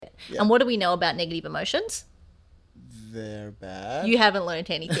And what do we know about negative emotions? They're bad. You haven't learned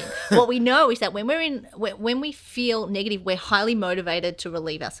anything. What we know is that when we feel negative, we're highly motivated to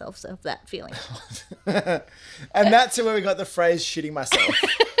relieve ourselves of that feeling. And that's where we got the phrase shitting myself.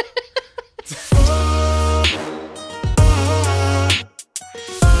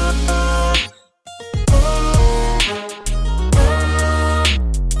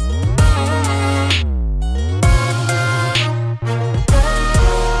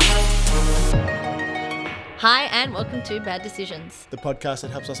 Hi, and welcome to Bad Decisions. The podcast that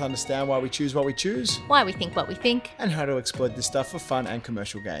helps us understand why we choose what we choose. Why we think what we think. And how to exploit this stuff for fun and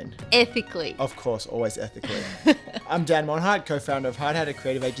commercial gain. Ethically. Of course, always ethically. I'm Dan Monhart, co-founder of Hardhat, a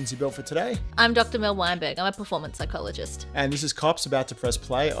creative agency built for today. I'm Dr. Mel Weinberg. I'm a performance psychologist. And this is Cops about to press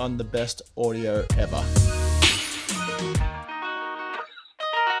play on the best audio ever.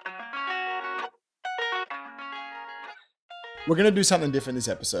 We're going to do something different this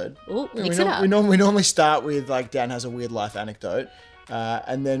episode. Ooh, mix it up. We normally start with, like, Dan has a weird life anecdote,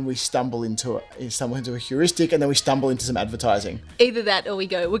 and then we stumble into a heuristic, and then we stumble into some advertising. Either that or we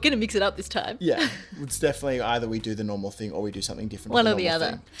go, we're going to mix it up this time. Yeah, it's definitely either we do the normal thing or we do something different. One or the other.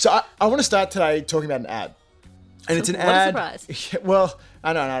 Thing. So I want to start today talking about an ad. And it's an ad. What a surprise. Well,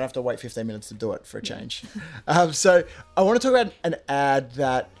 I know, and I'd have to wait 15 minutes to do it for a change. So I want to talk about an ad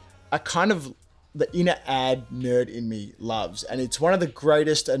that the inner ad nerd in me loves. And it's one of the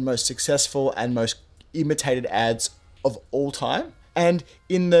greatest and most successful and most imitated ads of all time. And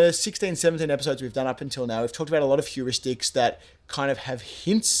in the 16, 17 episodes we've done up until now, we've talked about a lot of heuristics that kind of have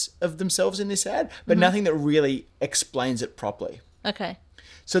hints of themselves in this ad, but nothing that really explains it properly. Okay.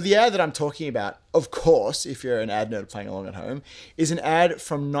 So the ad that I'm talking about, of course, if you're an ad nerd playing along at home, is an ad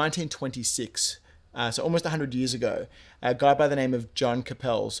from 1926. So almost 100 years ago, a guy by the name of John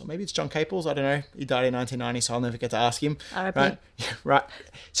Capels, or maybe it's John Capels, I don't know. He died in 1990, so I'll never get to ask him. R.I.P. Right? Yeah, right.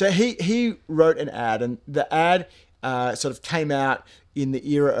 So he wrote an ad, and the ad sort of came out in the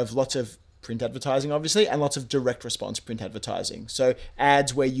era of lots of print advertising, obviously, and lots of direct response print advertising. So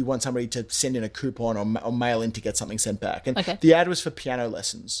ads where you want somebody to send in a coupon or mail in to get something sent back. And the ad was for piano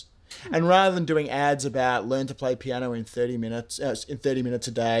lessons. And rather than doing ads about learn to play piano in 30 minutes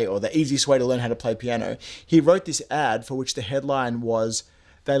a day, or the easiest way to learn how to play piano, he wrote this ad for which the headline was,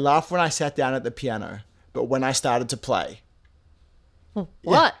 "They laughed when I sat down at the piano, but when I started to play."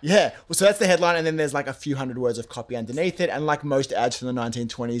 What? Yeah. Well, so that's the headline, and then there's like a few hundred words of copy underneath it. And like most ads from the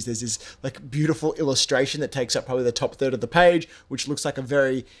 1920s, there's this like beautiful illustration that takes up probably the top third of the page, which looks like a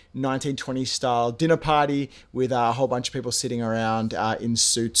very 1920s style dinner party with a whole bunch of people sitting around in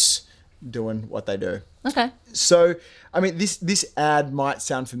suits doing what they do. Okay. So, I mean, this ad might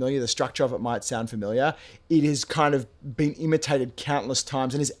sound familiar. The structure of it might sound familiar. It has kind of been imitated countless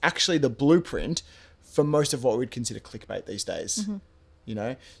times and is actually the blueprint for most of what we'd consider clickbait these days. Mm-hmm. You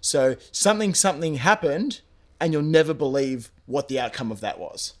know, so something happened, and you'll never believe what the outcome of that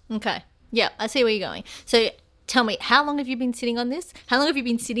was. Okay. Yeah, I see where you're going. So tell me, how long have you been sitting on this? How long have you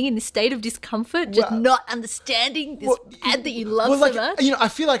been sitting in this state of discomfort, just not understanding this ad that you love so much? You know, I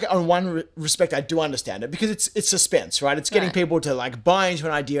feel like on one respect I do understand it, because it's suspense, right? It's getting people to like buy into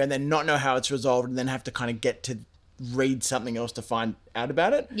an idea and then not know how it's resolved, and then have to kind of get to read something else to find out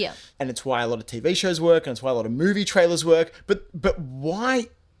about it. Yeah. And it's why a lot of TV shows work, and it's why a lot of movie trailers work. But why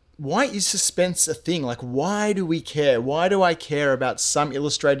is suspense a thing? Like, why do we care? Why do I care about some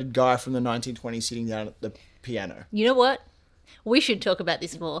illustrated guy from the 1920s sitting down at the piano? You know what? We should talk about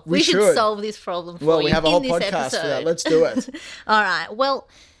this more. We should solve this problem for you. Well, we have a whole podcast for that. Let's do it. All right. Well,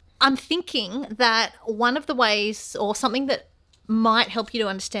 I'm thinking that one of the ways, or something that might help you to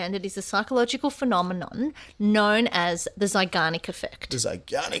understand it, is a psychological phenomenon known as the Zeigarnik effect. The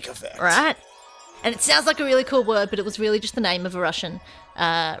Zeigarnik effect. Right? And it sounds like a really cool word, but it was really just the name of a Russian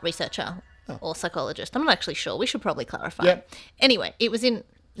researcher or psychologist. I'm not actually sure. We should probably clarify. Yep. Anyway, it was in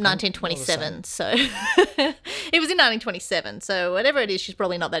 1927, so it was in 1927, so whatever it is, she's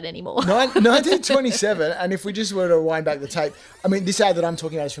probably not that anymore. 1927, and if we just were to wind back the tape, I mean, this ad that I'm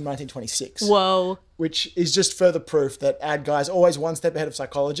talking about is from 1926. Whoa. Which is just further proof that ad guys are always one step ahead of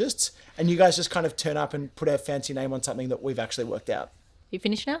psychologists, and you guys just kind of turn up and put a fancy name on something that we've actually worked out. You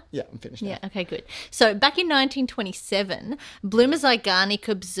finished now? Yeah, I'm finished now. Yeah, okay, good. So back in 1927, Bluma Zeigarnik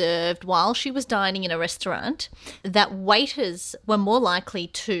observed while she was dining in a restaurant that waiters were more likely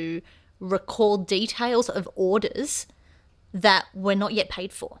to recall details of orders that were not yet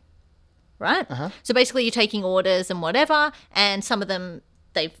paid for, right? Uh-huh. So basically you're taking orders and whatever, and some of them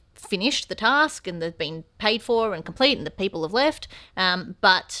they've finished the task and they've been paid for and complete and the people have left,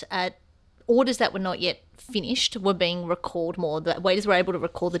 but orders that were not yet finished were being recalled more. The waiters were able to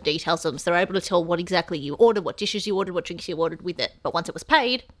recall the details of them, so they were able to tell what exactly you ordered, what dishes you ordered, what drinks you ordered with it. But once it was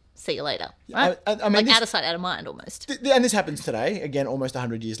paid, see you later. Right? I mean, like this- out of sight, out of mind almost. And this happens today, again, almost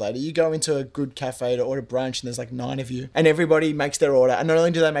 100 years later. You go into a good cafe to order brunch and there's like 9 of you and everybody makes their order. And not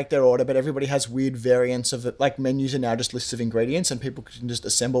only do they make their order, but everybody has weird variants of it. Like menus are now just lists of ingredients and people can just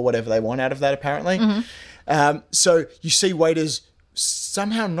assemble whatever they want out of that, apparently. So you see waiters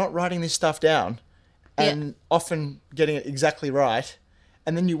somehow not writing this stuff down and often getting it exactly right.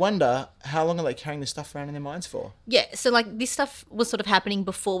 And then you wonder, how long are they carrying this stuff around in their minds for? Yeah, so like this stuff was sort of happening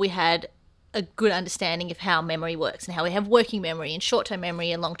before we had a good understanding of how memory works and how we have working memory and short-term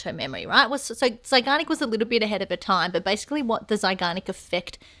memory and long-term memory, right? So Zeigarnik was a little bit ahead of her time, but basically what the Zeigarnik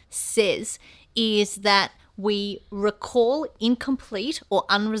effect says is that we recall incomplete or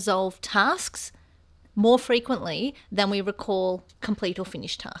unresolved tasks more frequently than we recall complete or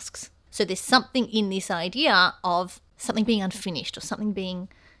finished tasks. So there's something in this idea of something being unfinished or something being,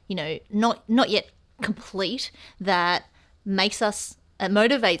 not yet complete that makes us,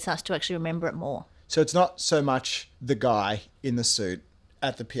 motivates us to actually remember it more. So it's not so much the guy in the suit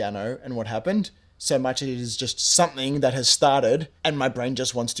at the piano and what happened, so much it is just something that has started and my brain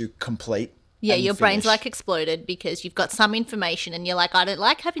just wants to complete. Yeah, and your brain's finish. like exploded because you've got some information and you're like, I don't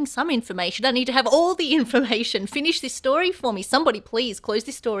like having some information. I need to have all the information. Finish this story for me. Somebody please close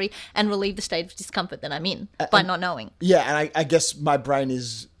this story and relieve the state of discomfort that I'm in by not knowing. Yeah, and I guess my brain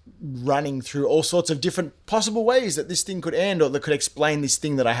is running through all sorts of different possible ways that this thing could end or that could explain this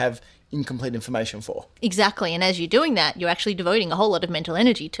thing that I have incomplete information for. Exactly. And as you're doing that, you're actually devoting a whole lot of mental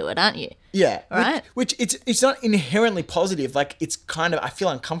energy to it, aren't you? Yeah. Right. Which it's not inherently positive. Like it's kind of, I feel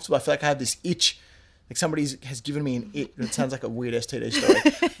uncomfortable. I feel like I have this itch. Like somebody has given me an itch. It sounds like a weird STD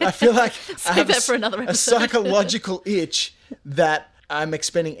story. I feel like I have that for another a episode. psychological itch that I'm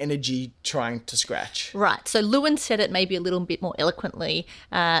expending energy trying to scratch. Right. So Lewin said it maybe a little bit more eloquently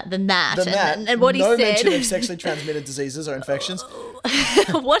than that. Than that, And what he no said, mention of sexually transmitted diseases or infections.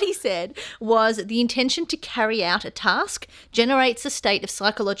 what he said was the intention to carry out a task generates a state of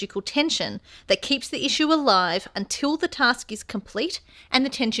psychological tension that keeps the issue alive until the task is complete and the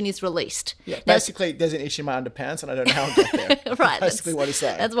tension is released. Yeah, Now, basically, there's an itch in my underpants, and I don't know how I got there. right. Basically, what he's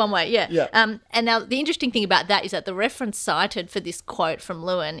saying. That's one way, yeah. Yeah. And now the interesting thing about that is that the reference cited for this quote from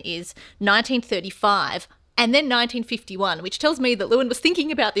Lewin is 1935 and then 1951, which tells me that Lewin was thinking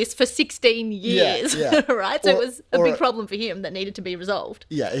about this for 16 years, yeah. right? So Or- it was a or- big problem for him that needed to be resolved.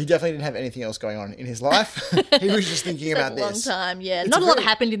 Yeah, he definitely didn't have anything else going on in his life. He was just thinking about That's a this. long time, yeah. It's Not a a lot very-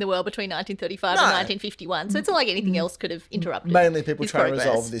 happened in the world between 1935 and No. 1951, so it's not like anything else could have interrupted Mainly people his trying to progress.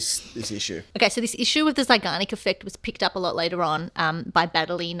 resolve this issue. Okay, so this issue of the Zeigarnik effect was picked up a lot later on by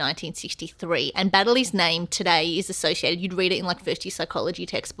Baddeley in 1963. And Baddeley's name today is associated, you'd read it in like first year psychology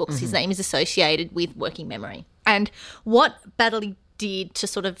textbooks, his name is associated with working memory. And what Baddeley did to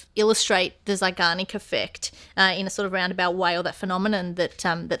sort of illustrate the Zeigarnik effect in a sort of roundabout way, or that phenomenon that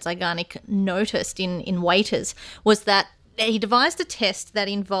that Zeigarnik noticed in waiters, was that he devised a test that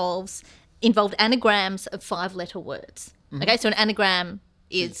involved anagrams of 5-letter words. Okay, so an anagram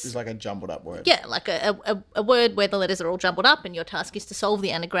It's is like a jumbled up word. yeah, like a word where the letters are all jumbled up, and your task is to solve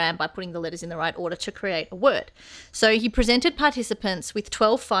the anagram by putting the letters in the right order to create a word. So he presented participants with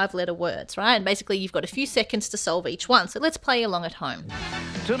 12 5-letter words, right? And basically you've got a few seconds to solve each one. So let's play along at home.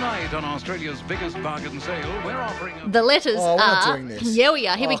 Tonight on Australia's biggest bargain sale, we're offering a The letters Oh, we're not are... doing this. Yeah, we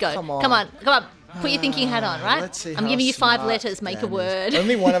are. Here we Oh, go. come on. Come on. Put your thinking hat on, right? Let's see I'm how giving you 5 smart letters. Make a Dan is. word.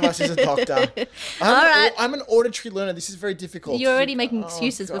 Only one of us is a doctor. right. I'm an auditory learner. This is very difficult. You're already making Oh,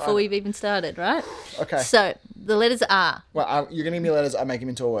 excuses God. before we've even started, right? Okay. So the letters are... Well, you're going to give me letters. I make them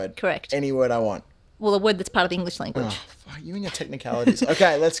into a word. Correct. Any word I want. Well, a word that's part of the English language. Oh, fuck, you and your technicalities.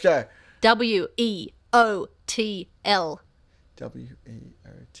 Okay, let's go. W-E-O-T-L.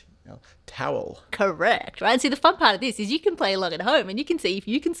 W-E-O-T-L. Towel. Correct, right? And see, the fun part of this is you can play along at home and you can see if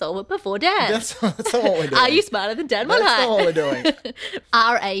you can solve it before Dan. That's not what we're doing. Are you smarter than Dan That's not what Monheit? we're doing.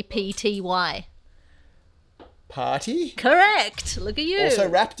 R-A-P-T-Y. Party? Correct. Look at you. Also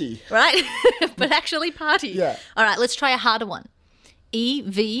rapty. Right? But actually party. Yeah. All right, let's try a harder one.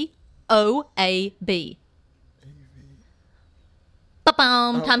 E-V-O-A-B.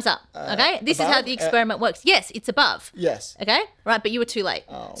 Ba-bum, time's up. Okay? This is how above? the experiment works. Yes, it's above. Yes. Okay? Right, but you were too late.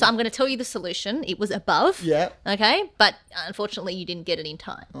 So I'm going to tell you the solution. It was above. Yeah. Okay? But unfortunately, you didn't get it in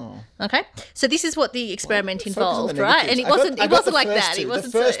time. Okay? So this is what the experiment Focus on involved, the right? And negatives. it I got wasn't the like first that. two. It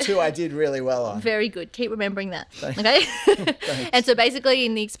wasn't the first so... two I did really well on. Very good. Keep remembering that. Okay? And so basically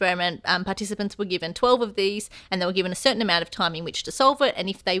in the experiment, participants were given 12 of these and they were given a certain amount of time in which to solve it. And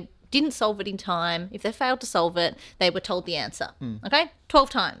if they didn't solve it in time, if they failed to solve it, they were told the answer. Okay? 12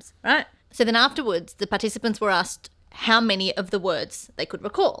 times, right? So then afterwards, the participants were asked how many of the words they could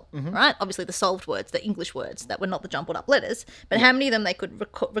recall, right? Obviously the solved words, the English words that were not the jumbled up letters, but how many of them they could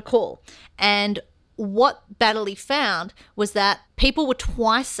recall. And what Baddeley found was that people were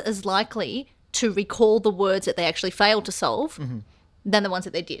twice as likely to recall the words that they actually failed to solve than the ones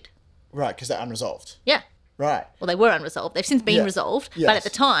that they did. Right, because they're unresolved. Yeah. Right. Well, they were unresolved. They've since been Yeah. resolved, Yes. but at the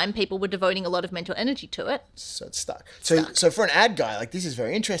time, people were devoting a lot of mental energy to it. So it's stuck. So for an ad guy, like, this is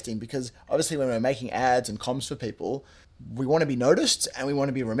very interesting because obviously when we're making ads and comms for people, we want to be noticed and we want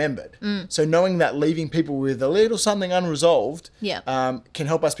to be remembered. So knowing that leaving people with a little something unresolved can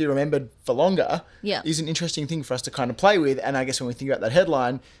help us be remembered for longer is an interesting thing for us to kind of play with. And I guess when we think about that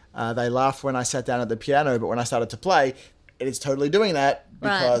headline, they laughed when I sat down at the piano, but when I started to play, it is totally doing that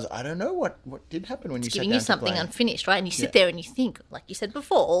because I don't know what did happen when you sat down Giving you to something play. unfinished, right? And you sit there and you think, like you said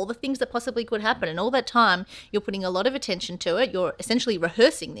before, all the things that possibly could happen. And all that time, you're putting a lot of attention to it. You're essentially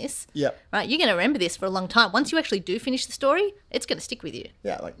rehearsing this. Yep. Right? You're going to remember this for a long time. Once you actually do finish the story, it's going to stick with you.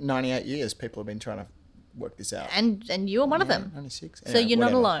 Yeah, like 98 years people have been trying to work this out. And you're one of them. 96. So you're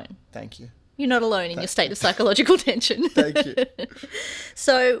not alone. Thank you. You're not alone in your state of psychological tension. Thank you.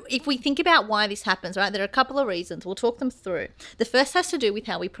 So if we think about why this happens, right, there are a couple of reasons. We'll talk them through. The first has to do with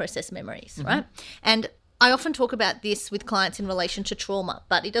how we process memories, right? And I often talk about this with clients in relation to trauma,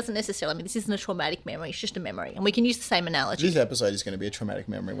 but it doesn't necessarily, I mean, this isn't a traumatic memory, it's just a memory. And we can use the same analogy. This episode is going to be a traumatic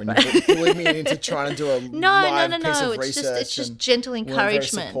memory when you bully me into trying to do a live piece of research. It's just gentle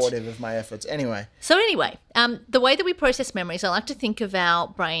encouragement. Very supportive of my efforts. Anyway. So the way that we process memories, I like to think of our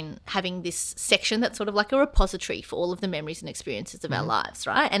brain having this section that's sort of like a repository for all of the memories and experiences of our lives,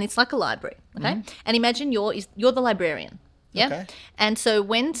 right? And it's like a library, okay? And imagine you're the librarian. Yeah. Okay. And so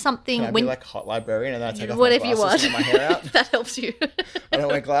when something Can I be like a hot librarian and then I take off whatever my you glasses want, and my hair out? that helps you. I don't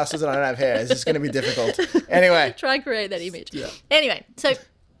wear glasses and I don't have hair. This is going to be difficult. Anyway. Try and create that image. Yeah. Anyway, so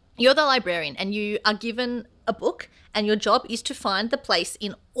you're the librarian and you are given a book and your job is to find the place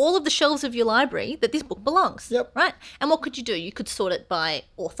in all of the shelves of your library that this book belongs. Yep. Right? And what could you do? You could sort it by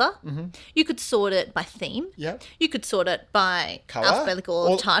author. You could sort it by theme. Yep. You could sort it by Colour.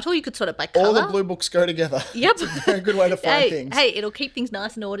 alphabetical title. You could sort it by colour. All the blue books go together. Yep. It's a very good way to find things. Hey, it'll keep things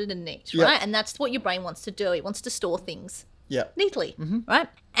nice and ordered and neat, Yep. right? And that's what your brain wants to do. It wants to store things Yeah. neatly, right?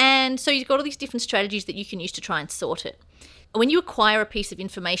 And so you've got all these different strategies that you can use to try and sort it. When you acquire a piece of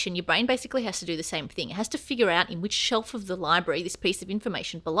information, your brain basically has to do the same thing. It has to figure out in which shelf of the library this piece of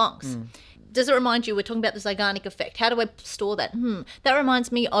information belongs. Does it remind you, we're talking about the Zeigarnik effect. How do I store that? That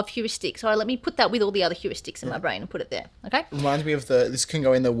reminds me of heuristics. All right, let me put that with all the other heuristics in my brain and put it there, okay? Reminds me of this can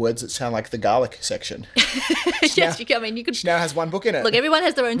go in the words that sound like the garlic section. Yes, you can. I mean, you could... Which now has one book in it. Look, everyone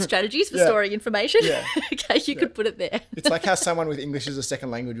has their own strategies for storing information. Yeah. Okay, you could put it there. It's like how someone with English as a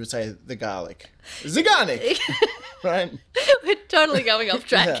second language would say the garlic. Zeigarnik. Right? We're totally going off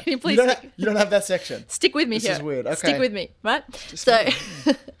track. Yeah. Can you please You don't have that section. stick with me This here? is weird. Okay. Stick with me, right?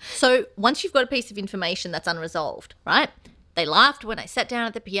 So once you've got a piece of information that's unresolved, right? They laughed when I sat down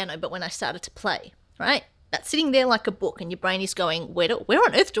at the piano, but when I started to play, right? That's sitting there like a book, and your brain is going, where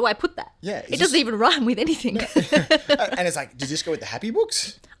on earth do I put that? Yeah, It doesn't even rhyme with anything. And it's like, does this go with the happy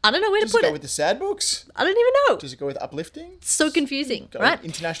books? I don't know where Does to it put go it. with the sad books? I don't even know. Does it go with uplifting? So confusing, Go right? with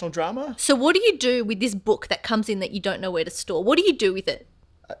international drama? So what do you do with this book that comes in that you don't know where to store? What do you do with it?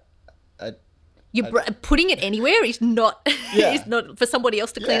 Putting it anywhere is not Yeah. is not for somebody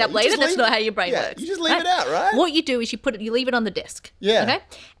else to clean Yeah, up you later. just That's leave not it- how your brain yeah, works. you just leave it out, right? What you do is you leave it on the desk. Yeah. Okay.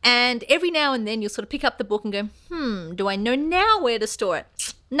 And every now and then you'll sort of pick up the book and go, do I know now where to store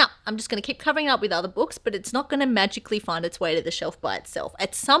it? No, I'm just going to keep covering it up with other books, but it's not going to magically find its way to the shelf by itself.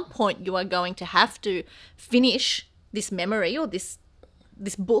 At some point, you are going to have to finish this memory or this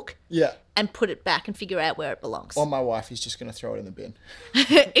book Yeah. and put it back and figure out where it belongs. Or my wife is just going to throw it in the bin.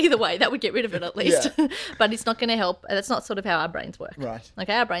 Either way, that would get rid of it at least. But it's not going to help. That's not sort of how our brains work. Right.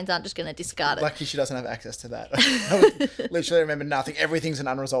 Okay, our brains aren't just going to discard it. Lucky she doesn't have access to that. I would literally remember nothing. Everything's an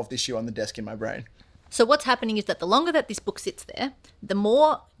unresolved issue on the desk in my brain. So what's happening is that the longer that this book sits there, the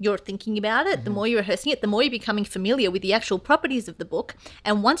more you're thinking about it, the more you're rehearsing it, the more you're becoming familiar with the actual properties of the book.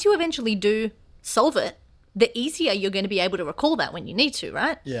 And once you eventually do solve it, the easier you're going to be able to recall that when you need to,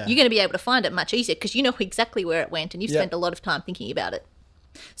 right? Yeah. You're going to be able to find it much easier because you know exactly where it went and you've spent a lot of time thinking about it.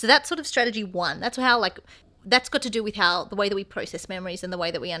 So that's sort of strategy one. That's how, that's got to do with how the way that we process memories and the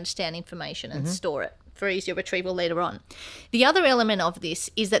way that we understand information and store it for easier retrieval later on. The other element of this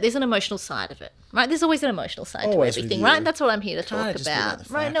is that there's an emotional side of it, right? There's always an emotional side Always to with everything, you. right? And that's what I'm here to Can't talk just be about about,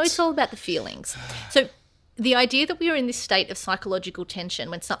 the right? No, facts. it's all about the feelings. So the idea that we are in this state of psychological tension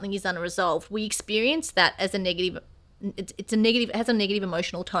when something is unresolved, we experience that as a negative. It has a negative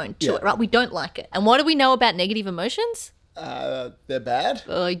emotional tone to Yeah. it, right? We don't like it. And what do we know about negative emotions? They're bad.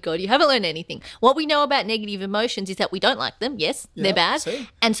 Oh, God, you haven't learned anything. What we know about negative emotions is that we don't like them. Yes, Yeah, they're bad. see?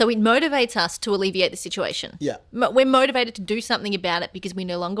 And so it motivates us to alleviate the situation. Yeah. We're motivated to do something about it because we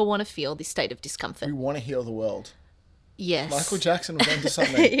no longer want to feel this state of discomfort. We want to heal the world. Yes. Michael Jackson was onto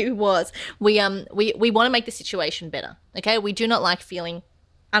something. It was. We want to make the situation better. Okay? We do not like feeling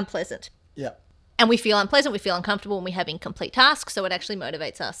unpleasant. Yeah. And we feel unpleasant, we feel uncomfortable, and we have incomplete tasks, so it actually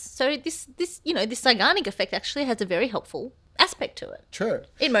motivates us. So this Zeigarnik effect actually has a very helpful aspect to it. True.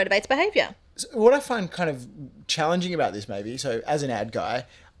 It motivates behavior. So what I find kind of challenging about this, maybe, so as an ad guy,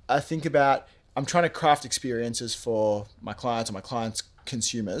 I think about, I'm trying to craft experiences for my clients or my clients'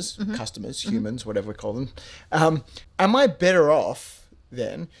 consumers, customers, humans, whatever we call them. Am I better off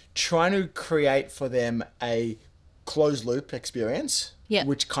then trying to create for them a closed loop experience,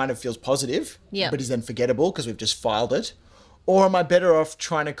 which kind of feels positive, but is then forgettable because we've just filed it? Or am I better off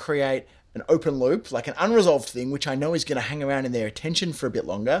trying to create an open loop, like an unresolved thing, which I know is going to hang around in their attention for a bit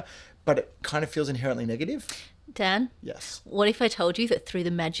longer, but it kind of feels inherently negative? Dan? Yes. What if I told you that through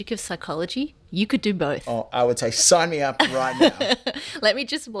the magic of psychology, you could do both? Oh, I would say sign me up right now. Let me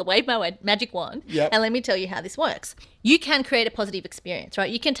just wave my magic wand and let me tell you how this works. You can create a positive experience, right?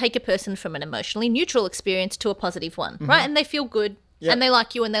 You can take a person from an emotionally neutral experience to a positive one, right? And they feel good and they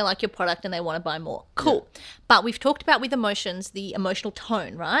like you and they like your product and they want to buy more. Cool. But we've talked about with emotions, the emotional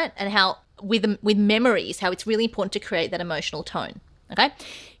tone, right? And how with memories, how it's really important to create that emotional tone, okay?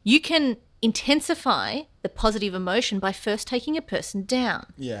 You can intensify the positive emotion by first taking a person down.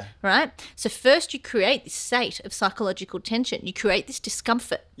 Yeah. Right? So first you create this state of psychological tension. You create this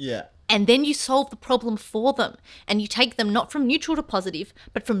discomfort. Yeah. And then you solve the problem for them. And you take them not from neutral to positive,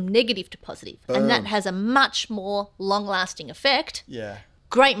 but from negative to positive. Boom. And that has a much more long-lasting effect. Yeah.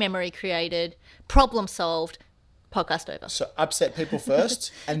 Great memory created, problem solved, podcast over. So upset people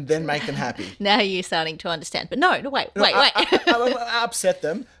first and then make them happy. Now you're starting to understand. But no, wait. I upset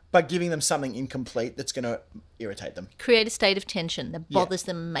them by giving them something incomplete that's going to irritate them. Create a state of tension that bothers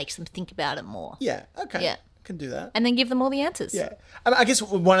them and makes them think about it more. Yeah, okay. Yeah. Can do that. And then give them all the answers. Yeah. I guess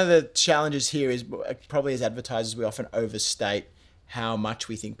one of the challenges here is probably as advertisers, we often overstate how much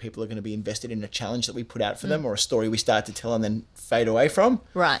we think people are going to be invested in a challenge that we put out for them or a story we start to tell and then fade away from.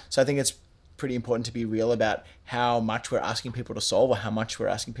 Right. So I think it's pretty important to be real about how much we're asking people to solve or how much we're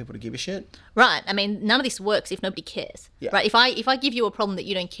asking people to give a shit. Right. I mean, none of this works if nobody cares. Yeah. Right. If I give you a problem that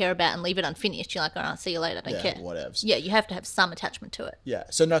you don't care about and leave it unfinished, you're like, all right, see you later. Don't care. Whatevs. Yeah. You have to have some attachment to it. Yeah.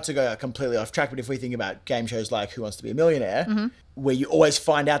 So not to go completely off track, but if we think about game shows like Who Wants to Be a Millionaire, where you always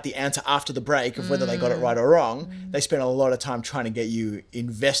find out the answer after the break of whether they got it right or wrong, they spend a lot of time trying to get you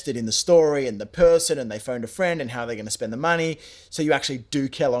invested in the story and the person, and they phoned a friend and how they're going to spend the money. So you actually do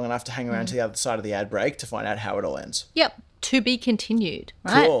care long enough to hang around to the other side of the ad break to find out how it all ends. Yep. To be continued.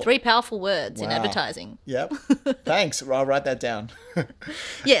 Right. Cool. 3 powerful words in Wow. advertising. Yep. Thanks. I'll write that down.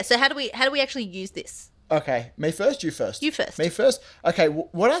 Yeah. So how do we actually use this? Okay, me first, you first? You first. Me first? Okay,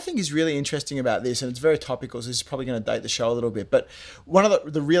 what I think is really interesting about this, and it's very topical, so this is probably going to date the show a little bit, but one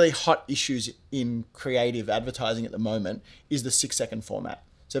of the really hot issues in creative advertising at the moment is the 6-second format.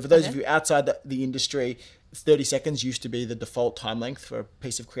 So for those of you outside the industry, 30 seconds used to be the default time length for a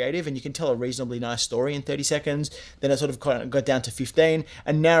piece of creative, and you can tell a reasonably nice story in 30 seconds. Then it sort of kind of got down to 15,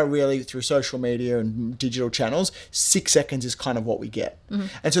 and now really through social media and digital channels, 6 seconds is kind of what we get.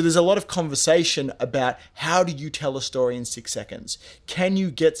 And so there's a lot of conversation about how do you tell a story in 6 seconds? Can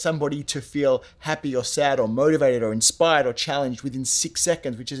you get somebody to feel happy or sad or motivated or inspired or challenged within 6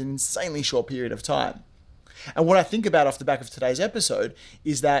 seconds, which is an insanely short period of time? And what I think about off the back of today's episode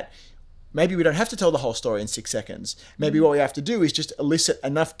is that maybe we don't have to tell the whole story in 6 seconds. Maybe what we have to do is just elicit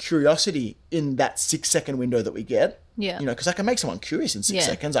enough curiosity in that 6-second window that we get. Yeah. You know, because I can make someone curious in 6 Yeah.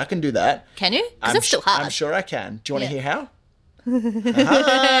 seconds. I can do that. Can you? Because it's still hard. I'm sure I can. Do you want to hear how?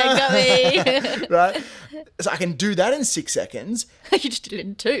 Got me. Right? So I can do that in 6 seconds. You just did it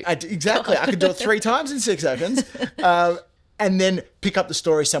in 2. Exactly. I can do it 3 times in 6 seconds. And then pick up the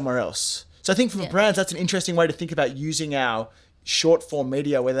story somewhere else. So I think for brands, that's an interesting way to think about using our short form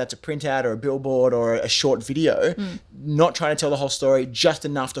media, whether that's a printout or a billboard or a short video, not trying to tell the whole story, just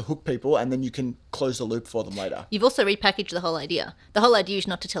enough to hook people, and then you can close the loop for them later. You've also repackaged the whole idea. The whole idea is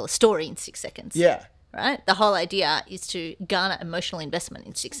not to tell a story in 6 seconds. Yeah. Right? The whole idea is to garner emotional investment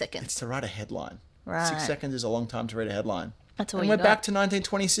in 6 seconds. It's to write a headline. Right. 6 seconds is a long time to read a headline. That's all and you we're got. back to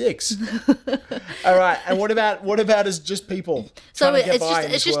 1926. All right. And what about as just people? So trying to get it's by just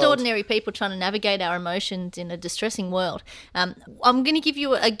in this it's just world? ordinary people trying to navigate our emotions in a distressing world. I'm going to give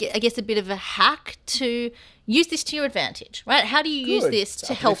you, I guess, a bit of a hack to use this to your advantage, right? How do you use Good. this It's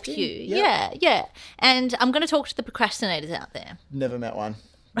to help uplifting. you? Yeah. Yeah. And I'm going to talk to the procrastinators out there. Never met one.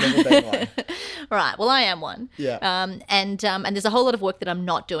 Never been one. Right. Well, I am one. Yeah. And there's a whole lot of work that I'm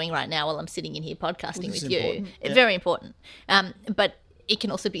not doing right now while I'm sitting in here podcasting This is with you. important. Yeah. Very important. But it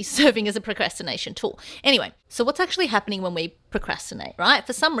can also be serving as a procrastination tool. Anyway, so what's actually happening when we procrastinate, right?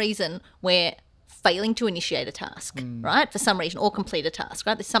 For some reason, we're failing to initiate a task, right? For some reason, or complete a task,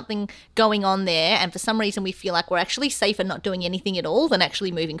 right? There's something going on there, and for some reason we feel like we're actually safer not doing anything at all than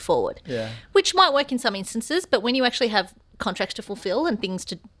actually moving forward. Yeah. Which might work in some instances, but when you actually have contracts to fulfill and things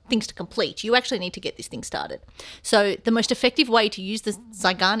to complete, you actually need to get this thing started. So the most effective way to use the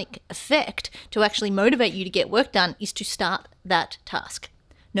Zeigarnik effect to actually motivate you to get work done is to start that task.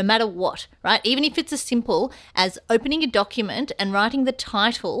 No matter what, right? Even if it's as simple as opening a document and writing the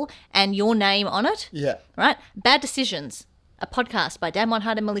title and your name on it, Yeah. right? Bad Decisions, a podcast by Dan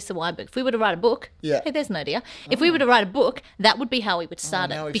Monhart and Melissa Weinberg. If we were to write a book, Yeah. hey, there's an idea. If we were to write a book, that would be how we would start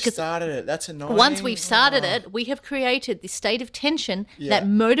Now it. we've started it. That's annoying. Once we've started it, we have created this state of tension that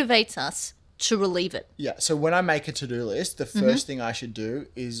motivates us to relieve it. Yeah. So when I make a to-do list, the Mm-hmm. first thing I should do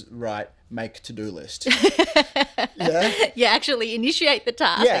is write make to-do list. Yeah. Yeah, actually initiate the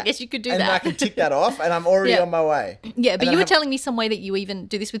task. Yeah. I guess you could do and that. I can tick that off, and I'm already Yeah. on my way. Yeah, but And I you were have- telling me some way that you even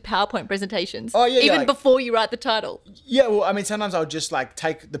do this with PowerPoint presentations. Oh, yeah, yeah, Even like- before you write the title. Yeah. Well, I mean, sometimes I'll just like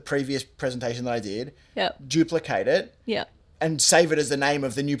take the previous presentation that I did, Yeah. duplicate it, Yeah. and save it as the name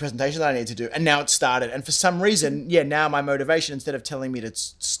of the new presentation that I need to do. And now it's started. And for some reason, now my motivation, instead of telling me to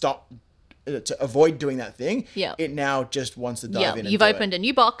stop, to avoid doing that thing, Yeah. it now just wants to dive Yeah, in and you've do opened a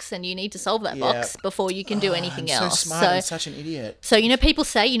new box and you need to solve that Yeah. box before you can do anything I'm else. so smart and such an idiot. So people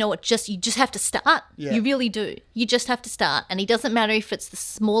say, you know what, you just have to start. Yeah. You really do. You just have to start, and it doesn't matter if it's the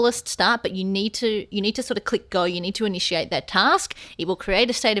smallest start, but you need to sort of click go. You need to initiate that task. It will create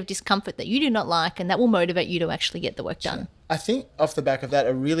a state of discomfort that you do not like, and that will motivate you to actually get the work done. I think off the back of that,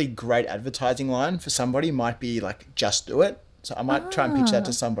 a really great advertising line for somebody might be like, just do it. So I might try and pitch that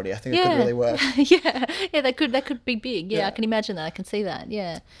to somebody. I think it could really work. yeah, that could be big. Yeah, Yeah. I can imagine that. I can see that.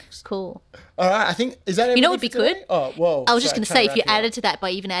 Yeah, cool. All right, I think, is that everything? You know what would be for today? good? Oh, whoa. I was just going to sorry, say, trying if you wrap it up. added to that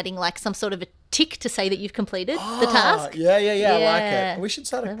by even adding like some sort of a tick to say that you've completed the task. Yeah, I like Yeah. it. We should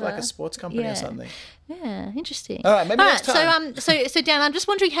start like a sports company Yeah. or something. Yeah, interesting. All right, maybe next time. So Dan, I'm just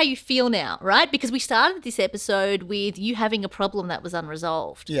wondering how you feel now, right? Because we started this episode with you having a problem that was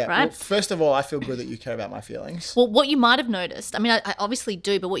unresolved, Yeah. right? Well, first of all, I feel good that you care about my feelings. Well, what you might have noticed, I mean, I obviously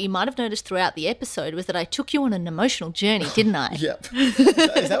do, but what you might have noticed throughout the episode was that I took you on an emotional journey, didn't I? Yep. Is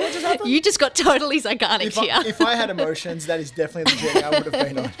that what just happened? You just got totally Zeigarnik here. If I had emotions, that is definitely the journey I would have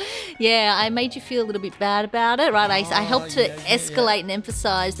been on. Yeah, I made you feel a little bit bad about it, right? I helped to yeah. escalate and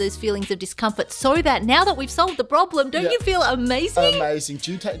emphasize those feelings of discomfort so that now that we've solved the problem, don't Yeah. you feel amazing? Amazing.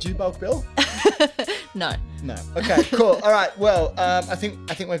 Do you bulk bill? No. No. Okay, cool. All right, well, I think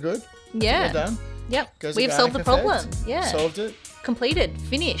we're good. Yeah. We're done. Yep. Goes We've Zeigarnik solved the effect. problem. Yeah. Solved it. Completed.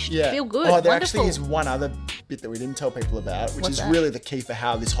 Finished. Yeah. Feel good. Oh, there Wonderful. actually is one other bit that we didn't tell people about, which What's is that? really the key for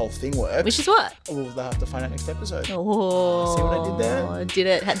how this whole thing works. Which is what? We'll have to find out next episode. Oh. See what I did there? Did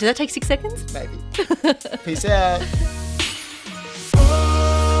it? Did that take 6 seconds? Maybe. Peace out.